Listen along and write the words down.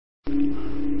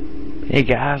Hey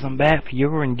guys, I'm back for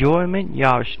your enjoyment.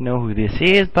 Y'all should know who this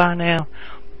is by now.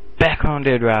 Back on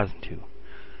Dead Rising 2.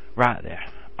 Right there.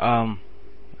 I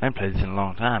haven't played this in a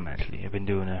long time actually. I've been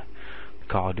doing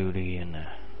Call of Duty and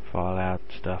Fallout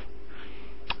stuff.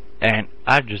 And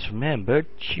I just remembered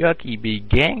Chucky be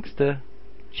gangster.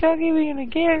 Chucky be in a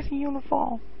gangster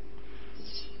uniform.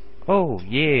 Oh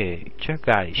yeah, Chuck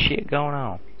got his shit going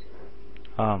on.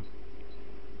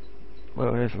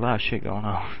 Well, there's a lot of shit going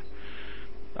on.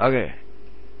 Okay.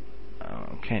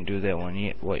 Can't do that one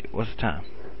yet. Wait, what's the time?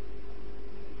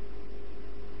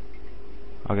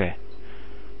 Okay.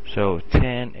 So,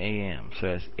 10 a.m. So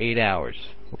that's 8 hours.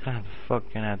 What kind of fuck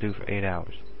can I do for 8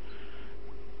 hours?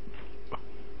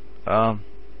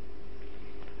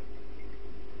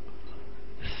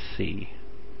 Let's see.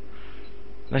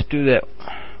 Let's do that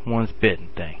once bitten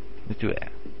thing. Let's do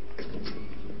that.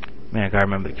 Man, I gotta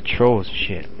remember the controls and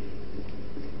shit.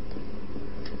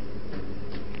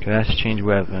 Okay, that's change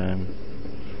weapon.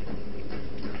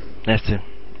 That's the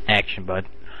action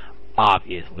button,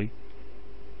 obviously.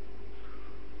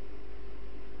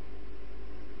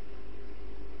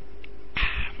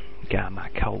 Got my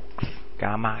cokes,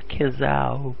 got my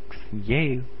kizzokes,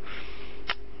 yeah.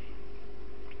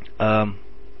 Oh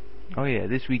yeah,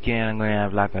 this weekend I'm gonna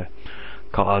have like a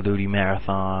Call of Duty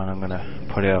marathon. I'm gonna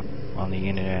put it up on the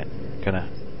internet. Gonna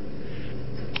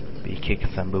be kicking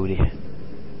some booty.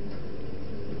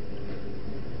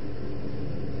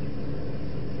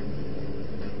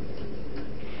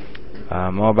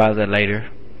 More about that later.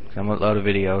 I'm gonna upload a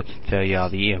video to tell y'all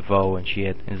the info and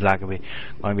shit. It's like gonna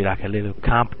be like a little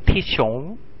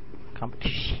competition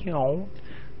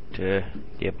to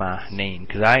get my name,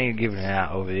 cause I ain't giving it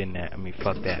out over the internet. I mean,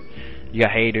 fuck that. You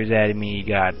got haters at me, you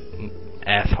got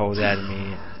assholes at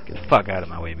me. Get the fuck out of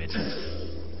my way, bitch.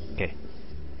 Okay,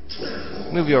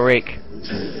 move your rake.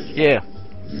 Yeah,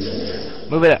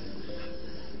 move it up.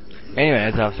 Anyway,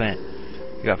 that's what I was saying.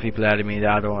 You got people out of me that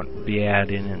I don't be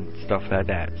adding and stuff like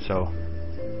that. So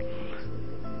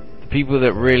the people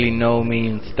that really know me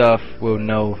and stuff will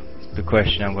know the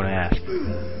question I'm gonna ask.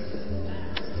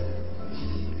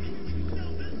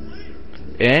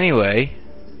 Anyway,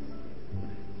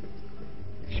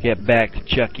 let's get back to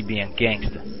Chucky being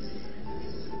gangster.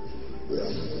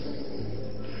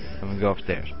 Let me go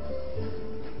upstairs.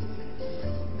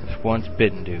 This once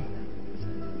bitten dude.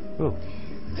 Ooh.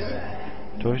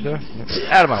 Toy store?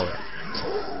 Out of my way.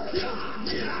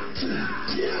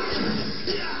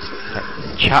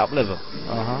 Chop liver.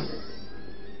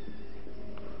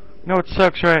 You know what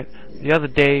sucks, right? The other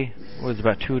day, was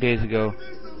about 2 days ago,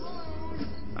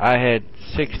 I had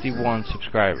 61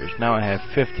 subscribers. Now I have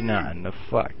 59. The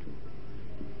fuck?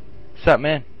 What's up,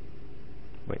 man?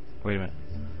 Wait a minute.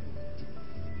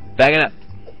 Back it up.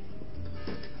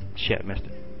 Shit, missed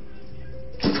it.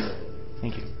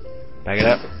 Thank you. Back it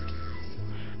up.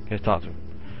 Let's talk to him.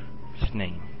 His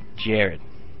name, Jared.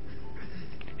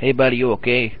 Hey buddy, you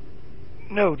okay?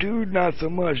 No dude, not so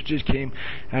much. Just came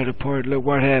out of the party. Look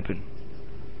what happened.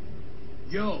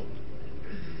 Yo.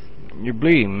 You're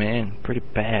bleeding, man. Pretty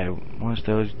bad. Once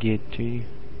those get to you.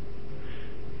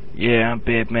 Yeah, I'm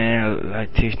bad, man. I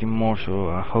tasting more, so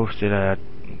I hope that I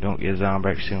don't get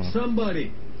Zombrex soon.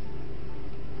 Somebody.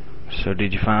 So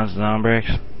did you find some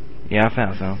Zombrex? Yeah, I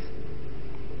found some.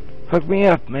 Hook me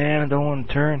up, man. I don't want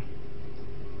to turn.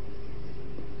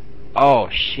 Oh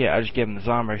shit! I just gave him the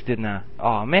Zombrex, didn't I?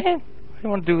 Oh man, I didn't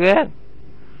want to do that.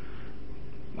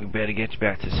 We better get you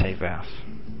back to the safe house.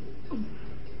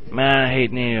 Man, I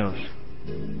hate needles.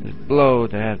 This blow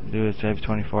that I have to do it every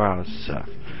 24 hours sucks.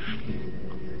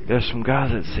 There's some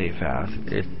guys at the safe house.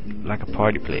 It's like a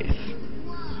party place.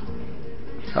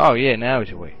 Oh yeah, now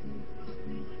it's away.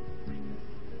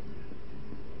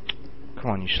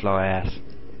 Come on, you slow ass.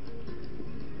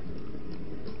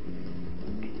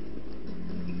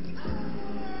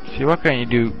 See, what can't you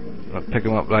do? Pick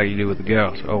them up like you do with the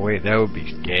girls. Oh wait, that would be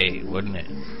gay, wouldn't it?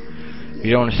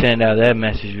 You don't want to send out that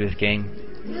message with this game.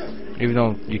 Even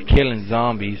though you're killing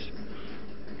zombies,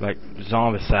 like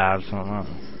zombicide or something.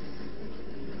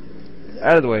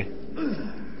 Out of the way.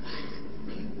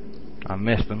 I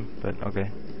missed them, but okay.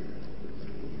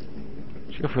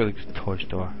 Let's go for the toy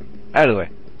store. Out of the way.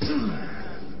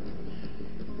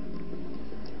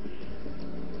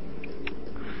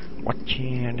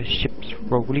 Watching the ships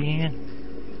roll in.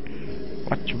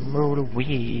 Watch them roll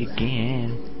away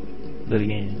again. Live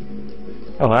again.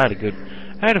 Oh, I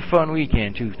had a fun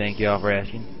weekend too. Thank y'all for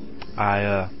asking.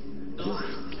 I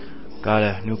got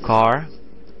a new car.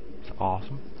 It's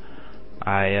awesome.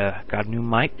 I got a new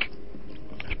mic.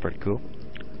 That's pretty cool.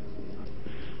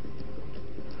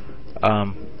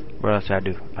 What else did I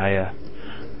do? I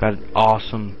got an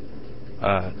awesome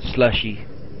slushy.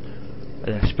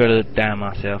 And then spilled it down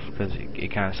myself because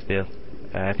it kind of spilled.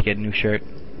 I have to get a new shirt.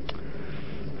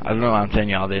 I don't know why I'm telling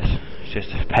you all this. It's just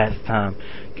to pass the time.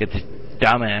 Get this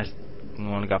dumbass the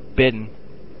one that got bitten.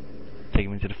 Take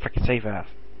him into the freaking safe house.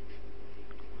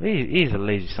 He's a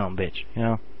lazy son of a bitch, you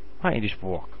know. Why don't you just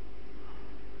walk?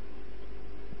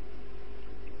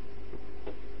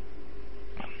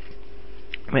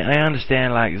 I mean, I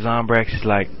understand like Zombrex is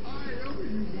like,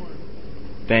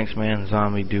 thanks man,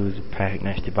 zombie dudes a pack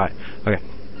nasty bite. Okay,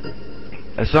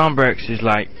 a Zombrex is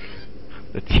like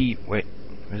the T. Wait,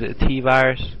 is it a T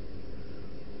virus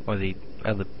or the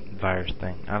other virus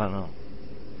thing? I don't know.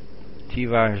 T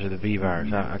virus or the V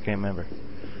virus? I can't remember.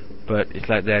 But it's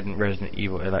like that in Resident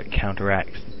Evil. It like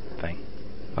counteracts the thing.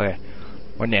 Okay,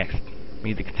 what next?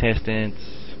 Meet the contestants.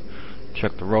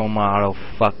 Check the role model.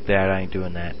 Fuck that. I ain't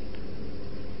doing that.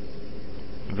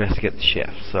 Investigate the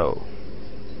chef. So,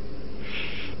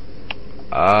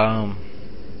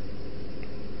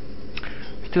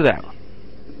 let's do that one.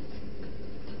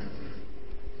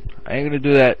 I ain't gonna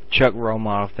do that Chuck role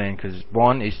model thing because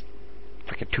one is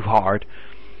freaking too hard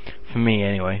for me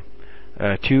anyway.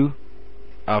 Two,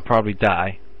 I'll probably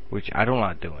die, which I don't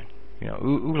like doing. You know,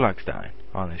 who likes dying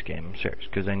on this game? I'm serious,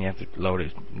 because then you have to load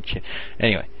it and shit.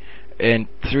 Anyway, and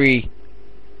three,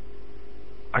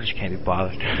 I just can't be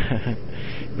bothered.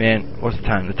 Man, what's the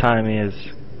time? The time is,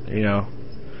 you know,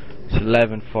 it's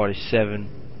 11:47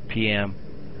 p.m.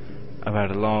 I've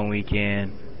had a long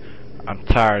weekend. I'm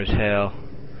tired as hell.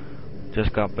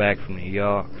 Just got back from New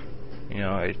York. You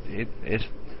know, it's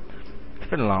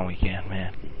been a long weekend,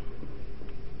 man.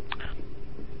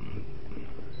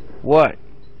 What?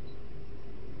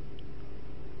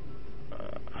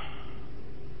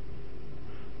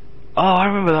 Oh, I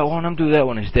remember that one. I'm doing that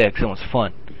one instead because it was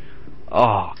fun.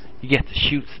 Oh, you get to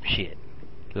shoot some shit.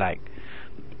 Like,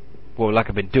 well, like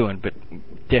I've been doing, but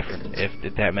different,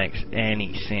 if that makes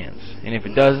any sense. And if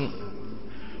it doesn't,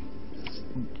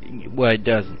 well, it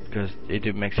doesn't, because it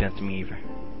didn't make sense to me either.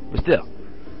 But still,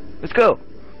 let's go.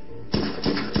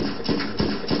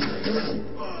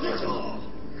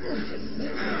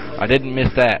 I didn't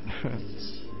miss that.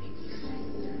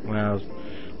 When I was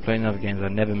playing other games, I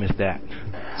never missed that.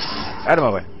 Out of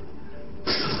my way.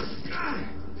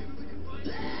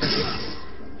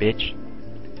 Bitch.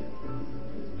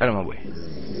 Out of my way.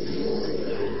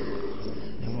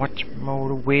 And watch me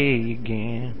motor way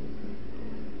again.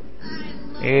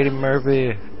 Eddie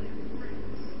Murphy.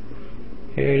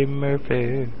 Eddie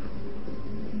Murphy.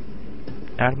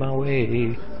 Out of my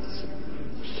way.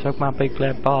 Suck my big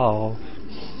flat balls.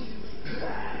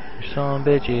 You son of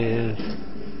bitches.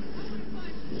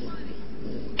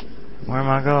 Where am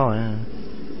I going?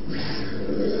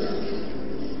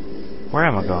 Where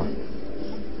am I going?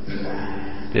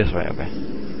 This way, okay.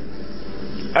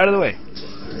 Out of the way.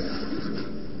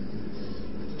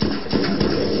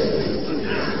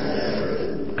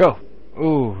 Go.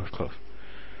 Ooh, that's close.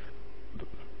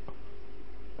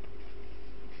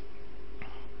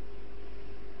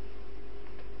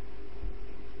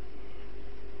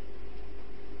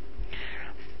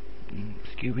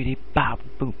 Scooby-Dee bop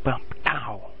boop bump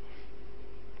dow.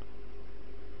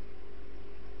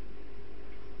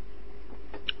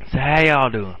 So how y'all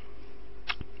doing?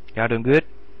 Y'all doing good?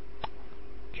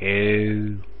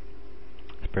 Cool.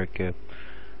 That's pretty cool.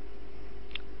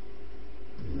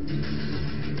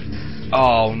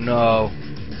 Oh no.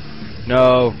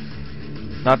 No.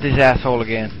 Not this asshole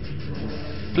again.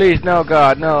 Please, no,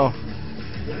 God, no.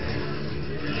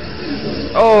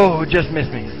 Oh, just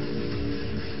missed me.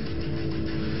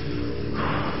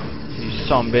 You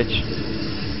son of a bitch.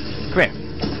 Come here.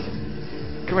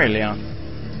 Come here, Leon.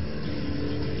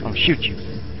 I'm gonna shoot you.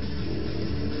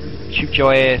 Shoot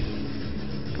your ass.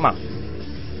 Come on.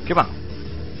 Come on.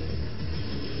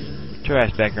 Get your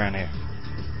ass back around here.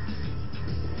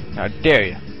 How dare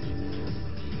you?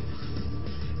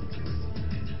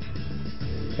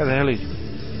 Where the hell is he?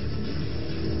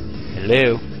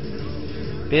 Hello?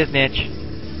 Business.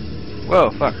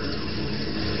 Whoa, fuck.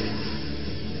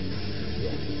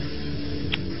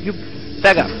 You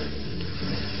back up.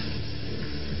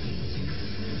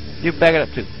 You back it up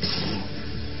too.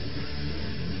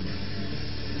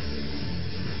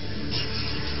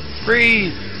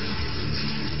 Freeze!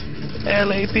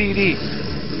 LAPD.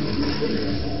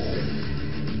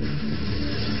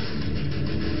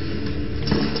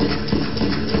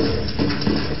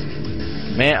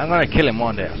 Man, I'm gonna kill him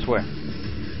one day, I swear.